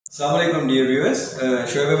Assalamualaikum dear viewers,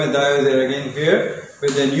 Shoaib and Dayo is here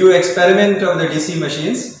with a new experiment of the DC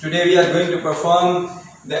machines. Today we are going to perform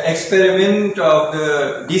the experiment of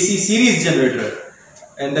the DC series generator.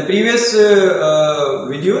 In the previous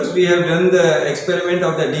videos we have done the experiment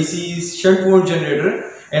of the DC shunt mode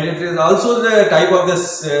generator, and it is also the type of the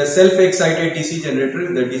self-excited DC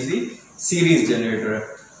generator, the DC series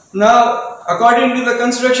generator. Now, according to the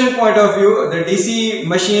construction point of view, the DC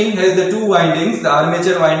machine has the two windings, the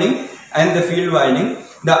armature winding and the field winding.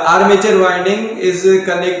 The armature winding is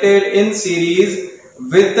connected in series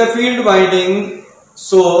with the field winding,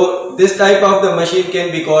 so this type of the machine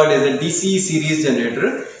can be called as a DC series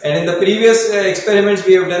generator. And in the previous experiments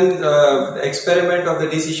we have done the experiment of the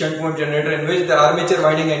DC shunt mode generator, in which the armature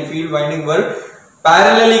winding and field winding were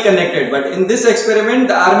parallelly connected, but in this experiment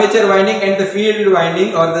the armature winding and the field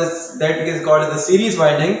winding, or that is called the series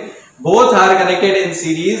winding, both are connected in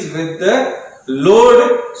series with the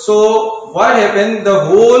load. So what happened, the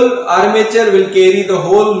whole armature will carry the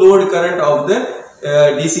whole load current of the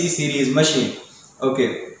DC series machine.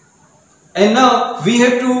 Okay, and now we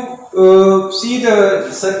have to see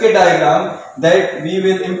the circuit diagram that we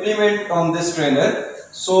will implement on this trainer.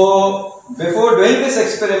 So before doing this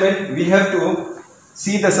experiment we have to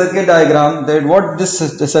see the circuit diagram, that what this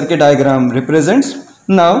circuit diagram represents.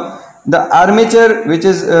 Now the armature, which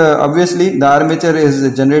is obviously the armature is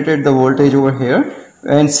generated the voltage over here,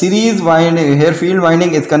 and series winding here, field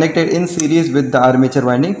winding is connected in series with the armature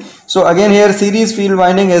winding. So again here series field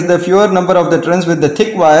winding has the fewer number of the turns with the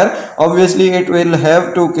thick wire. Obviously it will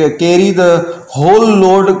have to carry the whole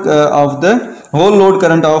load of the whole load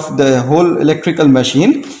current of the whole electrical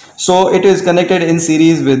machine. So it is connected in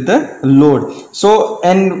series with the load. So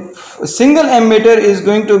and single ammeter is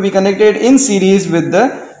going to be connected in series with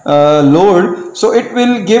the load. So it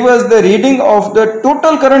will give us the reading of the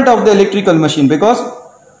total current of the electrical machine, because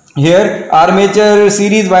here armature,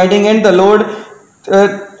 series winding and the load,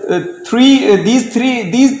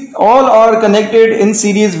 these all are connected in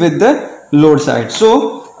series with the load side.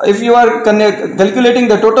 So if you are calculating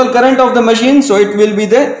the total current of the machine, so it will be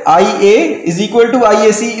the IA is equal to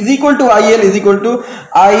IAC is equal to IL is equal to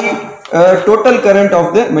I total current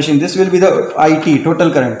of the machine. This will be the IT,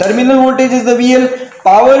 total current. Terminal voltage is the VL.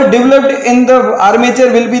 Power developed in the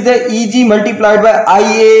armature will be the EG multiplied by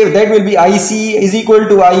IA, that will be IC is equal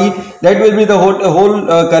to I, that will be the whole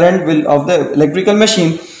current of the electrical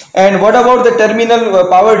machine. And what about the terminal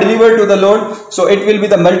power delivered to the load? So it will be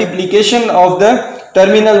the multiplication of the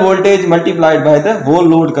terminal voltage multiplied by the whole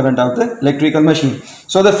load current of the electrical machine.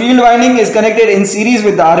 So the field winding is connected in series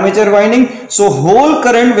with the armature winding, so whole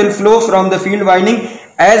current will flow from the field winding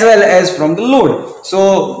as well as from the load.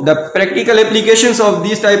 So the practical applications of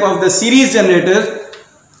these type of the series generators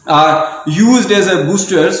are used as a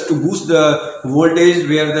boosters to boost the voltage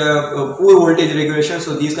where the poor voltage regulation.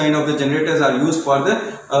 So these kind of the generators are used for the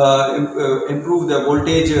improve the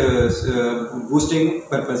voltage boosting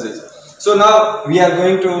purposes. So now we are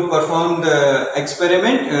going to perform the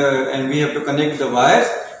experiment and we have to connect the wires.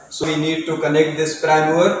 So we need to connect this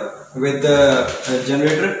prime mover with the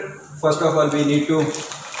generator. First of all we need to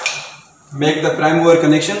make the prime mover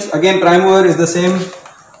connections. Again prime mover is the same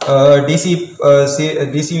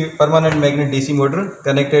DC permanent magnet DC motor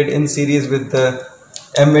connected in series with the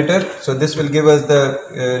ammeter. So this will give us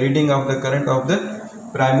the reading of the current of the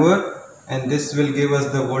prime mover, and this will give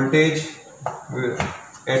us the voltage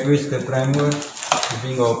at which the prime mover is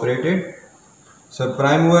being operated. So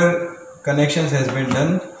prime mover connections has been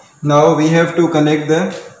done. Now we have to connect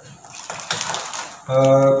the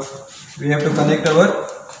our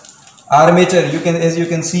armature. As you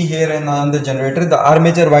can see here and on the generator, the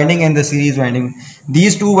armature winding and the series winding,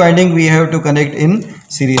 these two winding we have to connect in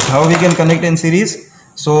series. How we can connect in series?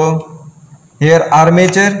 So here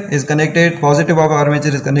armature is connected, positive of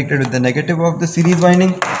armature is connected with the negative of the series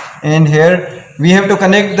winding, and here we have to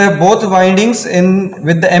connect the both windings in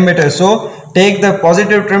with the ammeter. So take the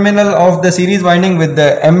positive terminal of the series winding with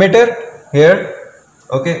the ammeter here.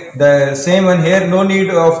 Okay, the same one here, no need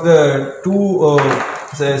of the two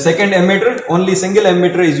second ammeter, only single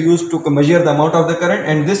ammeter is used to measure the amount of the current,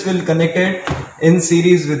 and this will connected in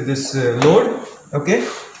series with this load. Okay,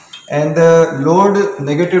 and the load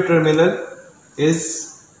negative terminal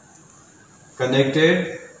is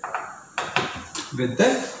connected with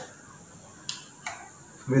this.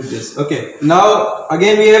 Okay, now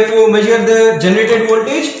again we have to measure the generated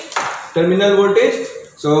voltage, terminal voltage.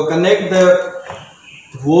 So connect the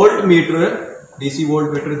voltmeter, DC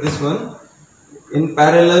voltmeter, this one, in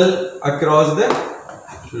parallel across the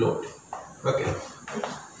load. Okay,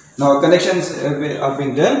 now connections are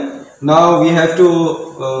being done. Now we have to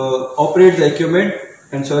operate the equipment.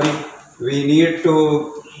 and sorry, we need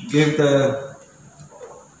to give the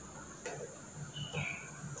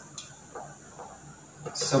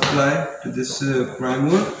supply to this prime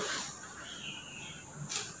mode.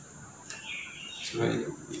 Sorry.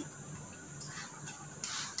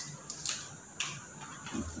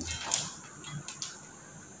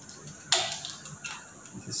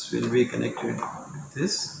 This will be connected with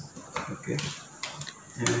this, okay,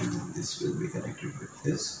 and this will be connected with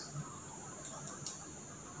this.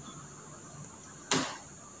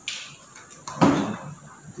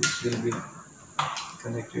 This will be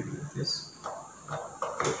connected with this.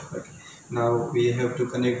 Okay. Now we have to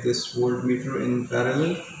connect this voltmeter in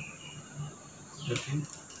parallel. Okay.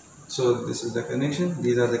 So this is the connection.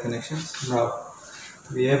 These are the connections. Now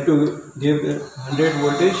we have to give the 100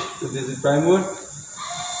 voltage to this prime mode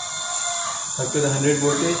up to the 100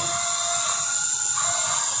 voltage.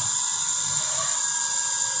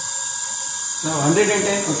 Now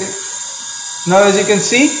 110. Okay. Now as you can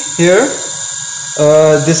see here,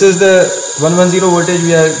 this is the 110 voltage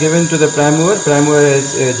we are given to the prime mover. Prime mover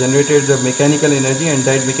has generated the mechanical energy, and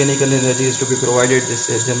that mechanical energy is to be provided this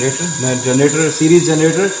generator. Now series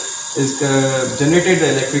generator is generated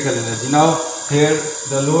the electrical energy. Now here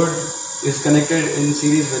the load is connected in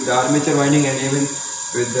series with the armature winding and even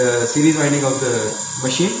with the series winding of the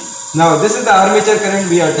machine. Now this is the armature current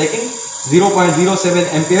we are taking, 0.07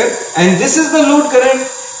 ampere, and this is the load current,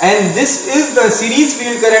 and this is the series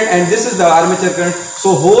field current, and this is the armature current.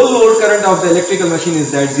 So whole load current of the electrical machine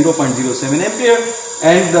is that 0.07 ampere,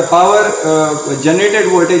 and the power generated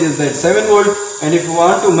voltage is that 7 volt. And if you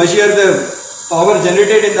want to measure the power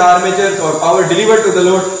generated in the armature or power delivered to the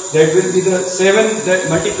load, that will be the 7 that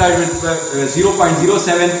multiplied with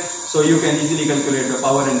 0.07. So you can easily calculate the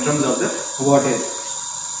power in terms of the wattage.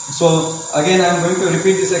 So again I am going to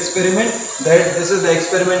repeat this experiment, that this is the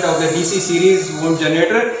experiment of the DC series volt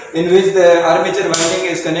generator, in which the armature winding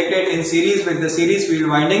is connected in series with the series field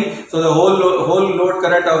winding. So the whole load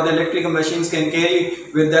current of the electrical machines can carry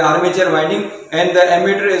with the armature winding, and the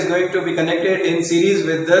ammeter is going to be connected in series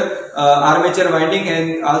with the armature winding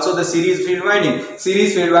and also the series field winding.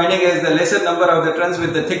 Series field winding is the lesser number of the turns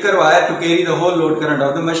with the thicker wire to carry the whole load current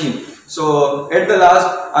of the machine. So at the last,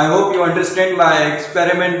 I hope you understand my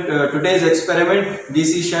experiment, today's experiment,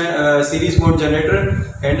 DC series mode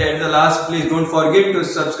generator. And at the last, please don't forget to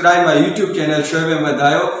subscribe my YouTube channel Shoaib and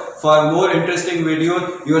Dayo for more interesting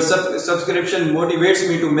videos. Your subscription motivates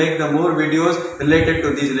me to make the more videos related to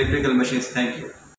these electrical machines. Thank you.